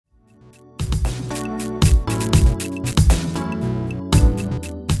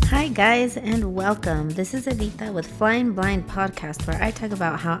guys, and welcome. This is Evita with Flying Blind Podcast, where I talk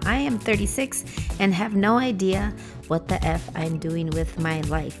about how I am 36 and have no idea what the F I'm doing with my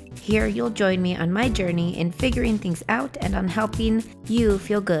life. Here, you'll join me on my journey in figuring things out and on helping you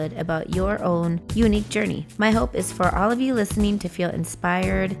feel good about your own unique journey. My hope is for all of you listening to feel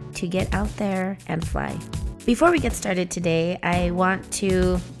inspired to get out there and fly. Before we get started today, I want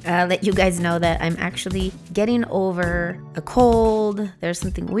to let you guys know that I'm actually getting over a cold. There's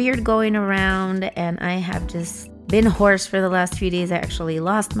something weird going around, and I have just been hoarse for the last few days. I actually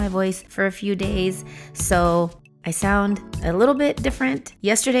lost my voice for a few days, so I sound a little bit different.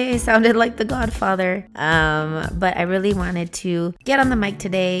 Yesterday I sounded like the Godfather, but I really wanted to get on the mic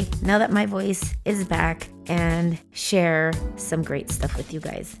today, now that my voice is back, and share some great stuff with you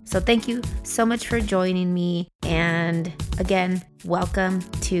guys. So thank you so much for joining me. And again, welcome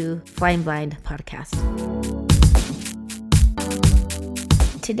to Flying Blind Podcast.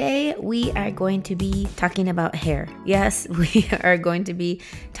 Today, we are going to be talking about hair. Yes, we are going to be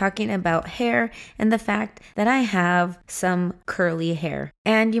talking about hair and the fact that I have some curly hair.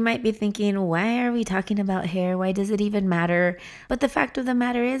 And you might be thinking, why are we talking about hair? Why does it even matter? But the fact of the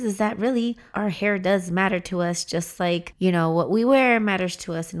matter is that really our hair does matter to us, just like, what we wear matters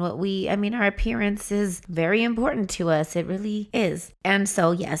to us, and our appearance is very important to us. It really is. And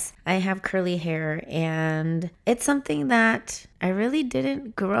so, yes, I have curly hair, and it's something that I really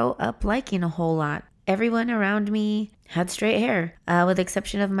didn't grow up liking a whole lot. Everyone around me had straight hair, with the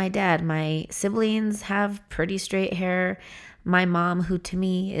exception of my dad. My siblings have pretty straight hair. My mom, who to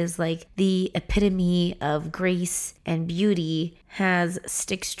me is like the epitome of grace and beauty, has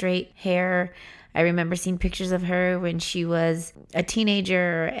stick straight hair. I remember seeing pictures of her when she was a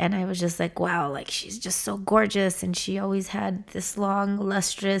teenager, and I was just like, wow, like she's just so gorgeous. And she always had this long,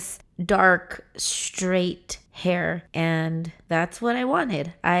 lustrous, dark, straight hair, and that's what I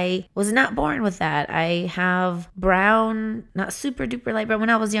wanted. I was not born with that. I have brown, not super duper light brown. When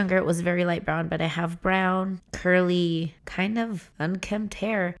I was younger, it was very light brown, but I have brown, curly, kind of unkempt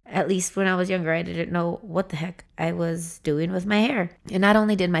hair. At least when I was younger, I didn't know what the heck I was doing with my hair. And not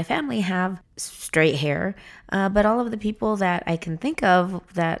only did my family have straight hair, but all of the people that I can think of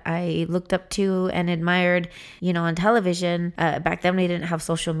that I looked up to and admired, on television. Back then, we didn't have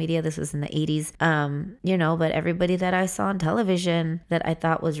social media. This was in the 80s, but everybody that I saw on television that I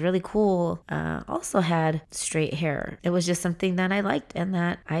thought was really cool also had straight hair. It was just something that I liked and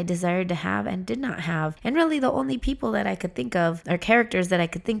that I desired to have and did not have. And really, the only people that I could think of, or characters that I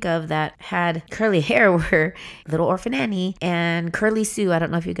could think of that had curly hair, were Little Orphan Annie and Curly Sue. I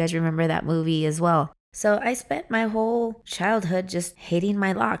don't know if you guys remember that movie as well. So I spent my whole childhood just hating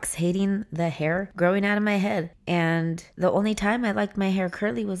my locks, hating the hair growing out of my head. And the only time I liked my hair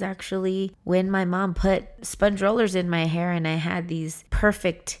curly was actually when my mom put sponge rollers in my hair and I had these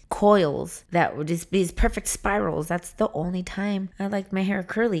perfect coils that were just these perfect spirals. That's the only time I liked my hair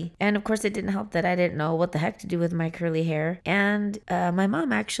curly. And of course, it didn't help that I didn't know what the heck to do with my curly hair. And my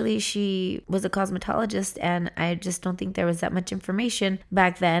mom, actually, she was a cosmetologist, and I just don't think there was that much information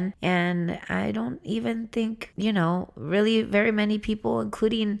back then. And I don't even think, really very many people,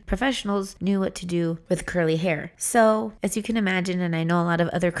 including professionals, knew what to do with curly hair. So, as you can imagine, and I know a lot of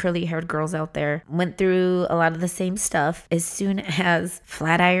other curly haired girls out there went through a lot of the same stuff. As soon as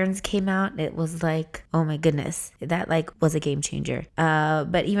flat irons came out, it was like, oh my goodness, that was a game changer.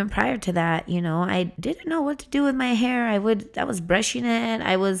 But even prior to that, I didn't know what to do with my hair. I was brushing it.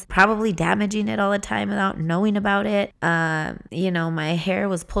 I was probably damaging it all the time without knowing about it. My hair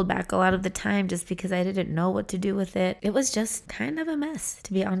was pulled back a lot of the time just because I didn't know what to do with it. It was just kind of a mess,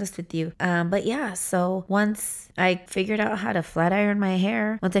 to be honest with you. But yeah, so once I figured out how to flat iron my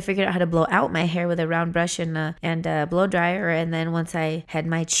hair, once I figured out how to blow out my hair with a round brush and a blow dryer, and then once I had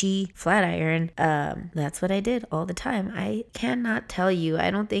my Chi flat iron, that's what I did all the time. I cannot tell you,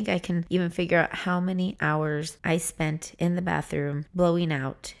 I don't think I can even figure out how many hours I spent in the bathroom blowing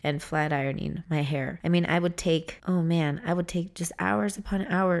out and flat ironing my hair. I would take just hours upon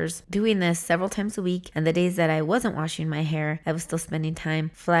hours doing this several times a week. And the days that I wasn't washing my hair, I was still spending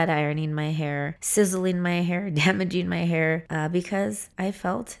time flat ironing my hair, sizzling my hair, damaging my hair, because I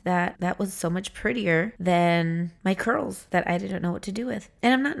felt that was so much prettier than my curls that I didn't know what to do with.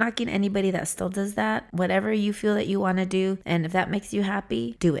 And I'm not knocking anybody that still does that. Whatever you feel that you want to do, and if that makes you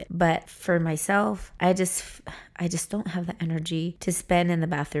happy, do it. But for myself, I just don't have the energy to spend in the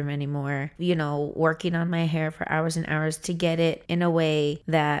bathroom anymore, working on my hair for hours and hours to get it in a way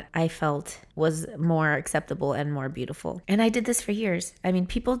that I felt was more acceptable and more beautiful. And I did this for years.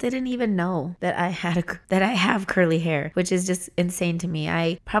 People didn't even know that I have curly hair, which is just insane to me.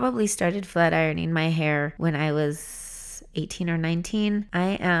 I probably started flat ironing my hair when I was 18 or 19.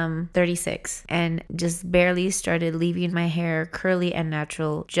 I am 36 and just barely started leaving my hair curly and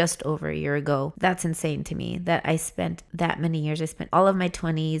natural just over a year ago. That's insane to me that I spent that many years. I spent all of my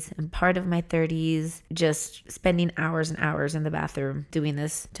 20s and part of my 30s just spending hours and hours in the bathroom doing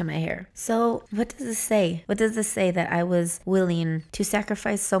this to my hair. So what does this say? What does this say? That I was willing to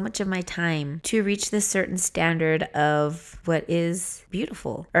sacrifice so much of my time to reach this certain standard of what is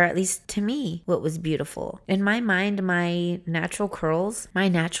beautiful, or at least to me, what was beautiful. In my mind, my natural curls, my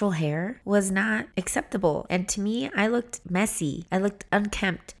natural hair was not acceptable. And to me, I looked messy. I looked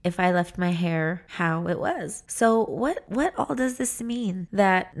unkempt if I left my hair how it was. So what all does this mean?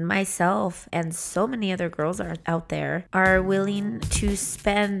 That myself and so many other girls are out there are willing to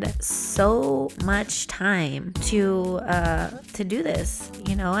spend so much time to do this,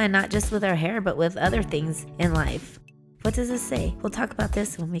 and not just with our hair, but with other things in life. What does this say? We'll talk about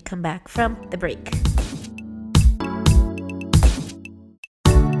this when we come back from the break.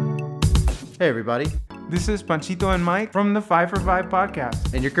 Hey everybody, This is Panchito and Mike from the 5 for 5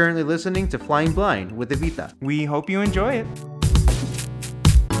 podcast. and you're currently listening to Flying Blind with Evita. We hope you enjoy it.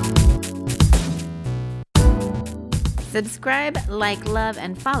 Subscribe, like, love,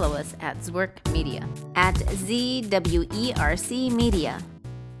 and follow us at Zwerk Media. At ZWERC Media.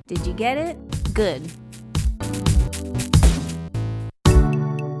 Did you get it? Good.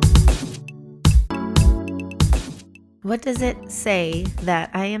 What does it say that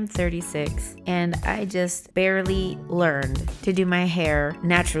I am 36 and I just barely learned to do my hair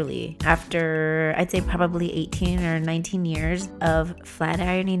naturally after, I'd say, probably 18 or 19 years of flat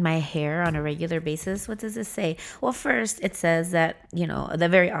ironing my hair on a regular basis? What does this say? Well, first it says that, the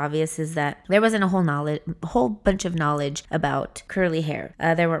very obvious is that there wasn't a whole bunch of knowledge about curly hair.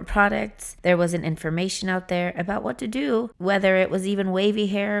 There weren't products. There wasn't information out there about what to do, whether it was even wavy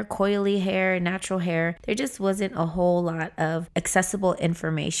hair, coily hair, natural hair. There just wasn't a whole lot of accessible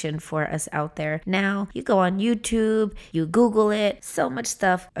information for us out there. Now you go on YouTube, you Google it, so much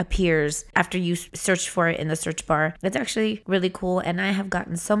stuff appears after you search for it in the search bar. It's actually really cool, and I have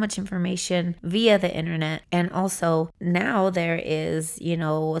gotten so much information via the internet. And also now there is,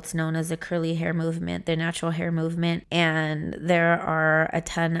 what's known as the curly hair movement, the natural hair movement, and there are a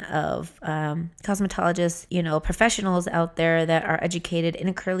ton of cosmetologists, professionals out there that are educated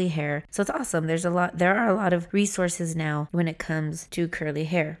in curly hair. So it's awesome. There are a lot of resources now when it comes to curly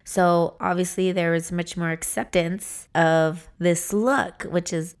hair. So obviously there is much more acceptance of this look,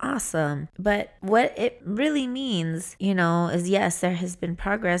 which is awesome. But what it really means, is yes, there has been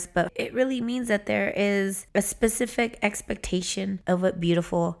progress, but it really means that there is a specific expectation of what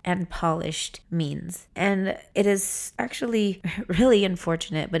beautiful and polished means. And it is actually really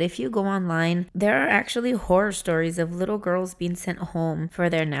unfortunate, but if you go online, there are actually horror stories of little girls being sent home for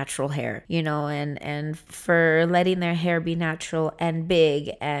their natural hair, and for letting their hair be natural and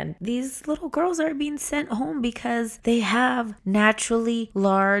big. And these little girls are being sent home because they have naturally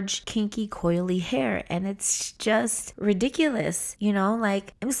large, kinky, coily hair. And it's just ridiculous.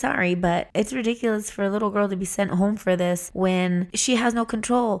 I'm sorry, but it's ridiculous for a little girl to be sent home for this when she has no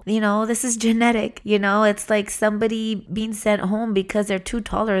control. This is genetic. It's like somebody being sent home because they're too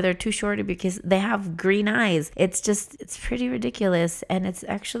tall or they're too short, or because they have green eyes. It's pretty ridiculous. And it's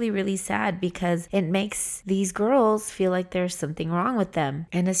actually really sad because it makes these girls feel like there's something wrong with them.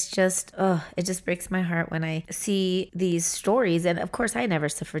 And it just breaks my heart when I see these stories. And of course, I never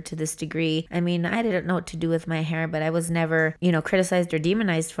suffered to this degree. I mean, I didn't know what to do with my hair, but I was never, criticized or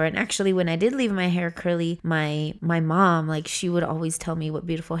demonized for it. And actually, when I did leave my hair curly, my mom, she would always tell me what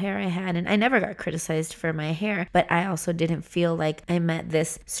beautiful hair I had. And I never got criticized for my hair, but I also didn't feel like I met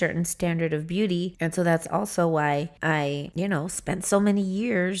this certain standard of beauty. And so that's also why I, spent so many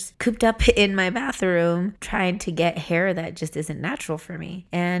years cooped up in my bathroom trying to get hair that just isn't natural for me.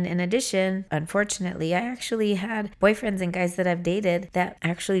 And in addition, unfortunately, I actually had boyfriends and guys that I've dated that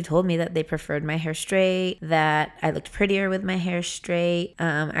actually told me that they preferred my hair straight, that I looked prettier with my hair straight.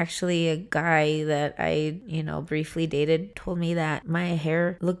 Actually, a guy that I, briefly dated told me that my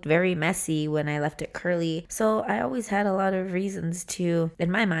hair looked very messy when I left it curly. So I always had a lot of reasons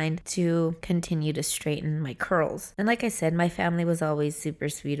in my mind, to continue to straighten my curls. And like I said, my family was always super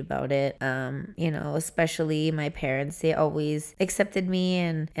sweet about it. Especially my parents, they always accepted me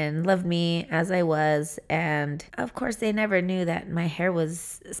and loved me as I was. And of course, they never knew that my hair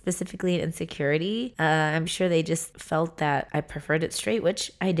was specifically an insecurity. I'm sure they just felt that I preferred it straight,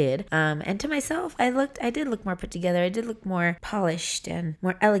 which I did. And to myself, I did look more put together. I did look more polished and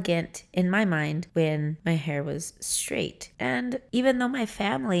more elegant in my mind when my hair was straight. And even though my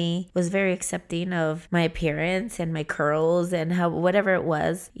family was very accepting of my appearance and my curls and whatever it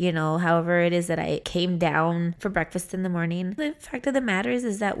was, however it is that I came down then for breakfast in the morning. The fact of the matter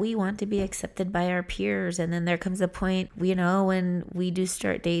is that we want to be accepted by our peers. And then there comes a point, when we do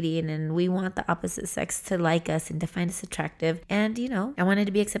start dating and we want the opposite sex to like us and to find us attractive. And, I wanted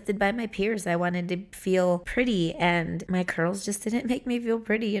to be accepted by my peers. I wanted to feel pretty, and my curls just didn't make me feel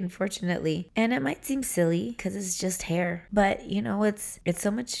pretty, unfortunately. And it might seem silly because it's just hair, but it's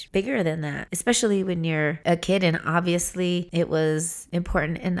so much bigger than that, especially when you're a kid. And obviously it was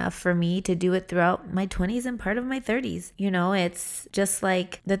important enough for me to do it throughout my 20s and part of my 30s. It's just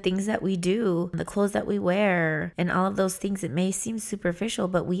like the things that we do, the clothes that we wear, and all of those things. It may seem superficial,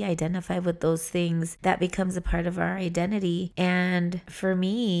 but we identify with those things. That becomes a part of our identity. And for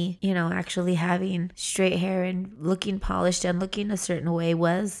me, actually having straight hair and looking polished and looking a certain way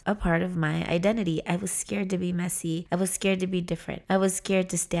was a part of my identity. I was scared to be messy. I was scared to be different. I was scared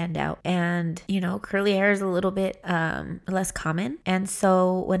to stand out. And, curly hair is a little bit less common. And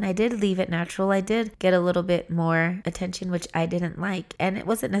so when I did leave it natural, I did get a little bit more attention, which I didn't like. And it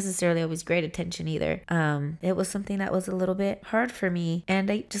wasn't necessarily always great attention either. It was something that was a little bit hard for me. And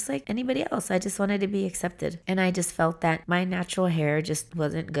I, just like anybody else, I just wanted to be accepted. And I just felt that my natural hair just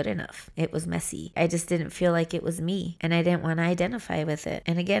wasn't good enough. It was messy. I just didn't feel like it was me. And I didn't want to identify with it.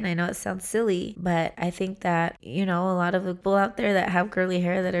 And again, I know it sounds silly, but I think that, a lot of people out there that have curly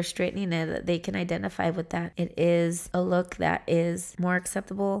hair that are straightening it, that they can identify with that. It is a look that is more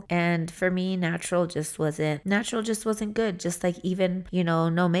acceptable. And for me, natural just wasn't good. Just like even,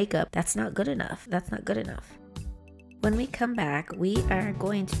 no makeup. That's not good enough. That's not good enough. When we come back, we are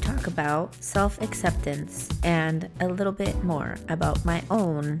going to talk about self-acceptance and a little bit more about my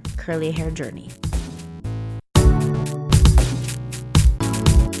own curly hair journey.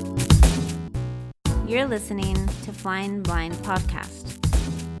 You're listening to Flying Blind Podcast.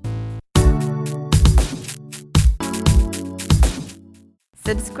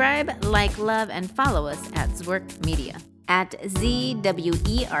 Subscribe, like, love, and follow us at Zwerk Media. At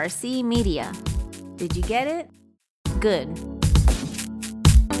ZWERC Media. Did you get it? Good.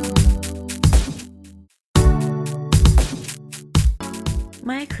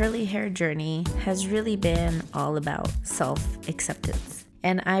 My curly hair journey has really been all about self-acceptance.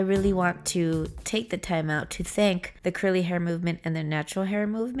 And I really want to take the time out to thank the curly hair movement and the natural hair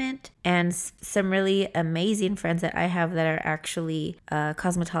movement, and some really amazing friends that I have that are actually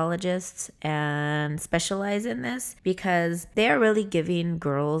cosmetologists and specialize in this, because they are really giving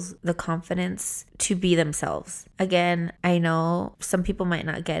girls the confidence to be themselves. Again, I know some people might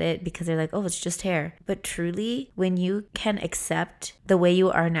not get it because they're like, oh, it's just hair. But truly, when you can accept the way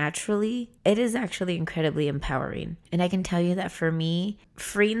you are naturally, it is actually incredibly empowering. And I can tell you that for me,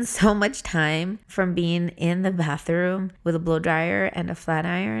 freeing so much time from being in the bathroom with a blow dryer and a flat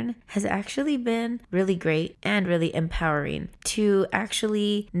iron has actually been really great and really empowering to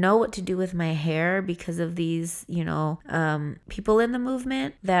actually know what to do with my hair because of these, people in the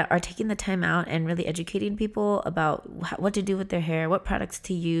movement that are taking the time out and really educating people about what to do with their hair, what products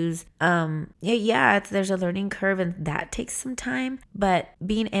to use. There's a learning curve and that takes some time, but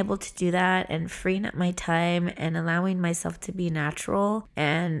being able to do that and freeing up my time and allowing myself to be natural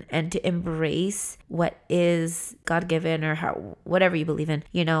and to embrace what is God-given or whatever you believe in,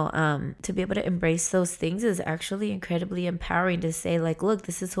 to be able to embrace those things is actually incredibly empowering. To say like, look,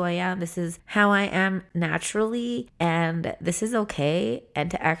 this is who I am, this is how I am naturally, and this is okay, and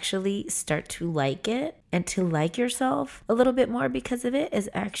to actually start to like it and to like yourself a little bit more because of it is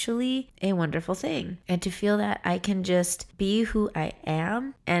actually a wonderful thing. And to feel that I can just be who I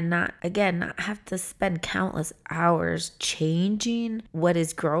am and not have to spend countless hours changing what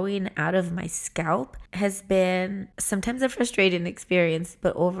is growing out of my scalp has been sometimes a frustrating experience,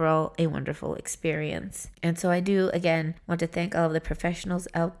 but overall a wonderful experience. And so I do, again, want to thank all of the professionals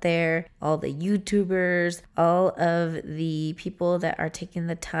out there, all the YouTubers, all of the people that are taking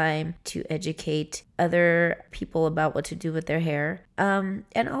the time to educate other people about what to do with their hair.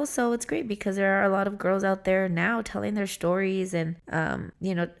 And also it's great because there are a lot of girls out there now telling their stories and,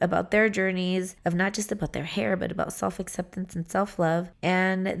 about their journeys of not just about their hair, but about self-acceptance and self-love.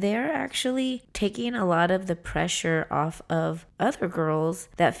 And they're actually taking a lot of the pressure off of other girls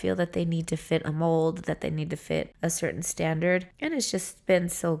that feel that they need to fit a mold, that they need to fit a certain standard. And it's just been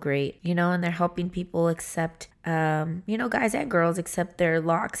so great, and they're helping people accept guys and girls accept their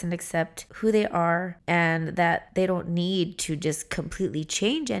locks and accept who they are, and that they don't need to just completely completely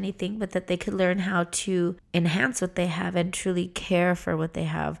change anything, but that they could learn how to enhance what they have and truly care for what they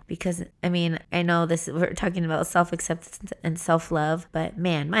have. Because I mean, I know this, we're talking about self-acceptance and self-love, but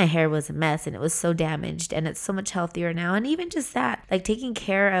man, my hair was a mess and it was so damaged, and it's so much healthier now. And even just that, like taking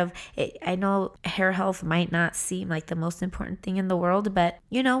care of it, I know hair health might not seem like the most important thing in the world, but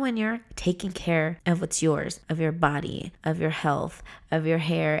you know, when you're taking care of what's yours, of your body, of your health, of your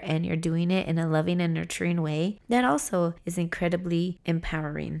hair, and you're doing it in a loving and nurturing way, that also is incredibly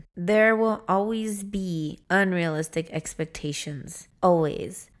empowering. There will always be unrealistic expectations.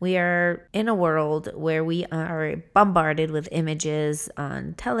 Always. We are in a world where we are bombarded with images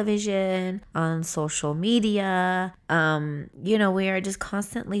on television, on social media. We are just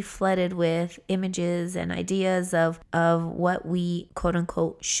constantly flooded with images and ideas of what we quote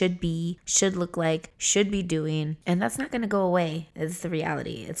unquote should be, should look like, should be doing. And that's not going to go away. It's the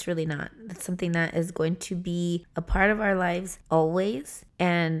reality. It's really not. It's something that is going to be a part of our lives always.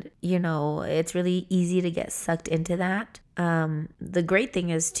 And, it's really easy to get sucked into that. The great thing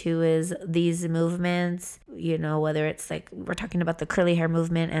is these movements, whether it's like we're talking about the curly hair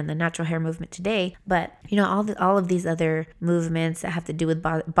movement and the natural hair movement today, but all of these other movements that have to do with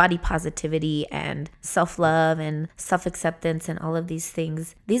body positivity and self-love and self-acceptance and all of these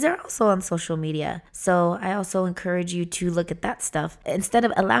things, these are also on social media. So I also encourage you to look at that stuff instead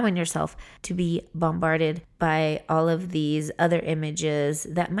of allowing yourself to be bombarded by all of these other images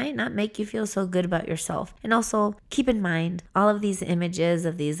that might not make you feel so good about yourself. And also keep in mind all of these images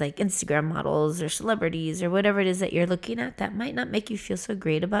of these like Instagram models or celebrities or whatever it is that you're looking at that might not make you feel so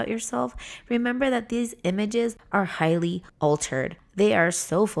great about yourself. Remember that these images are highly altered. They are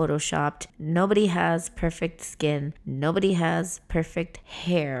so photoshopped. Nobody has perfect skin. Nobody has perfect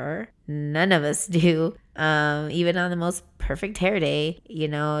hair. None of us do. Even on the most perfect hair day,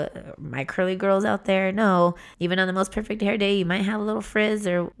 my curly girls out there know, even on the most perfect hair day, you might have a little frizz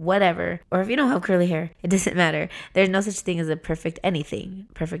or whatever. Or if you don't have curly hair, it doesn't matter. There's no such thing as a perfect anything.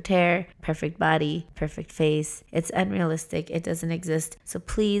 Perfect hair, perfect body, perfect face. It's unrealistic. It doesn't exist. So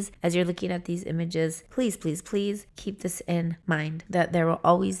please, as you're looking at these images, please, please, please keep this in mind, that there will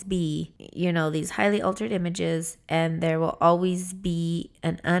always be, these highly altered images, and there will always be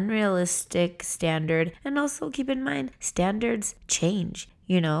an unrealistic standard. And also keep in mind, standards change.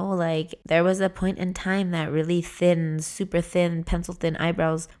 Like there was a point in time that really thin, super thin, pencil thin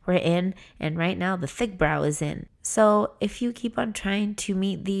eyebrows were in, and right now the thick brow is in. So if you keep on trying to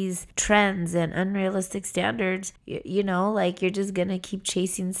meet these trends and unrealistic standards, like you're just going to keep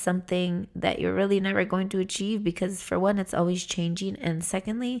chasing something that you're really never going to achieve, because for one, it's always changing. And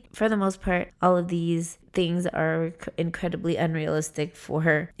secondly, for the most part, all of these things are incredibly unrealistic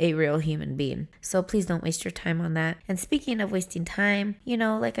for a real human being. So please don't waste your time on that. And speaking of wasting time,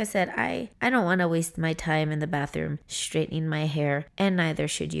 like I said, I don't want to waste my time in the bathroom straightening my hair, and neither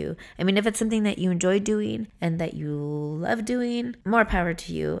should you. I mean, if it's something that you enjoy doing and that you love doing, more power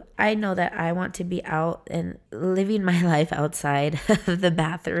to you. I know that I want to be out and living my life outside of the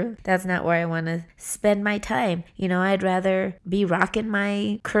bathroom. That's not where I want to spend my time. I'd rather be rocking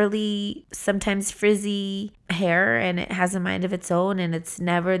my curly, sometimes frizzy hair, and it has a mind of its own, and it's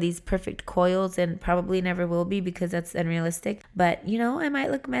never these perfect coils, and probably never will be, because that's unrealistic. But I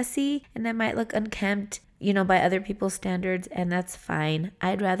might look messy and I might look unkempt, by other people's standards, and that's fine.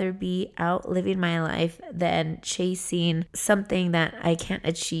 I'd rather be out living my life than chasing something that I can't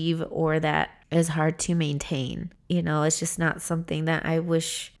achieve or that is hard to maintain. It's just not something that I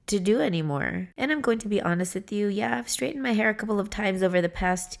wish to do anymore. And I'm going to be honest with you. Yeah, I've straightened my hair a couple of times over the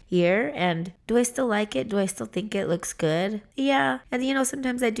past year, and do I still like it? Do I still think it looks good? Yeah. And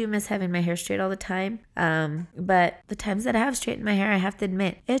sometimes I do miss having my hair straight all the time. But the times that I have straightened my hair, I have to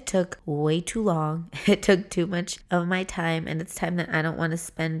admit, it took way too long. It took too much of my time, and it's time that I don't want to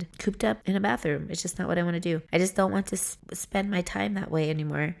spend cooped up in a bathroom. It's just not what I want to do. I just don't want to spend my time that way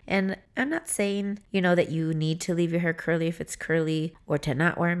anymore. And I'm not saying, that you need to leave your hair curly if it's curly, or to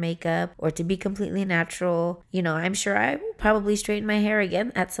not wear makeup, or to be completely natural. I'm sure I will probably straighten my hair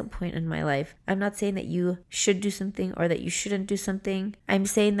again at some point in my life. I'm not saying that you should do something or that you shouldn't do something. I'm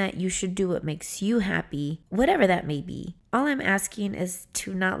saying that you should do what makes you happy, whatever that may be. All I'm asking is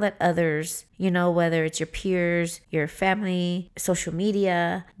to not let others, whether it's your peers, your family, social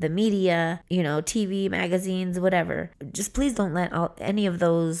media, the media, TV, magazines, whatever. Just please don't let any of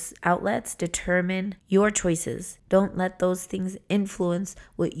those outlets determine your choices. Don't let those things influence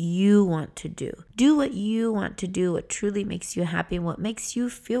what you want to do. Do what you want to do, what truly makes you happy, what makes you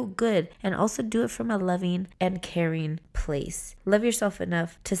feel good, and also do it from a loving and caring place. Love yourself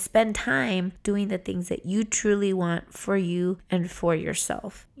enough to spend time doing the things that you truly want for you and for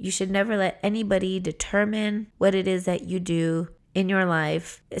yourself. You should never let anybody determine what it is that you do. in your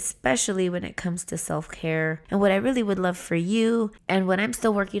life, especially when it comes to self-care. And what I really would love for you, and what I'm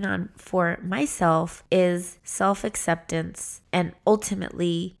still working on for myself, is self-acceptance and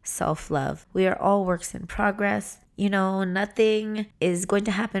ultimately self-love. We are all works in progress. Nothing is going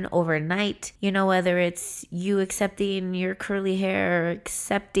to happen overnight. Whether it's you accepting your curly hair, or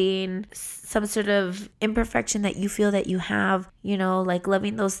accepting some sort of imperfection that you feel that you have, like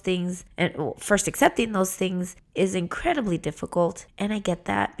loving those things and first accepting those things is incredibly difficult. And I get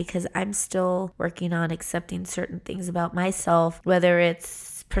that because I'm still working on accepting certain things about myself, whether it's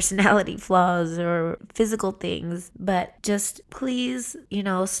personality flaws or physical things, but just please,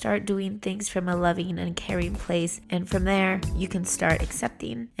 start doing things from a loving and caring place. And from there, you can start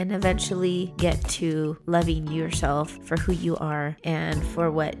accepting and eventually get to loving yourself for who you are and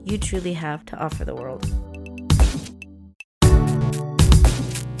for what you truly have to offer the world.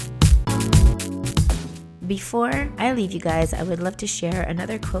 Before I leave you guys, I would love to share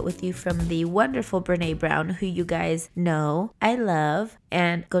another quote with you from the wonderful Brené Brown, who you guys know I love,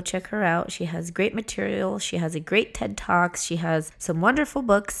 and go check her out. She has great material. She has a great TED Talks. She has some wonderful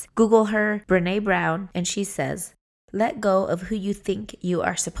books. Google her, Brené Brown, and she says, "Let go of who you think you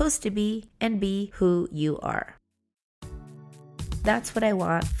are supposed to be and be who you are." That's what I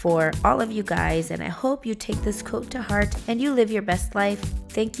want for all of you guys, and I hope you take this quote to heart and you live your best life.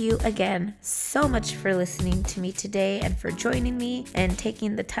 Thank you again so much for listening to me today and for joining me and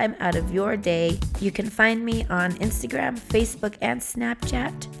taking the time out of your day. You can find me on Instagram, Facebook, and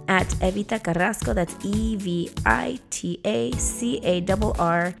Snapchat at Evita Carrasco. That's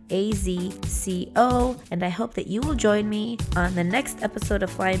EVITACARRAZCO. And I hope that you will join me on the next episode of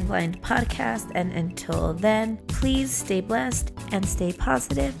Flying Blind Podcast. And until then, please stay blessed and stay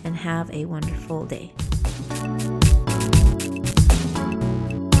positive and have a wonderful day.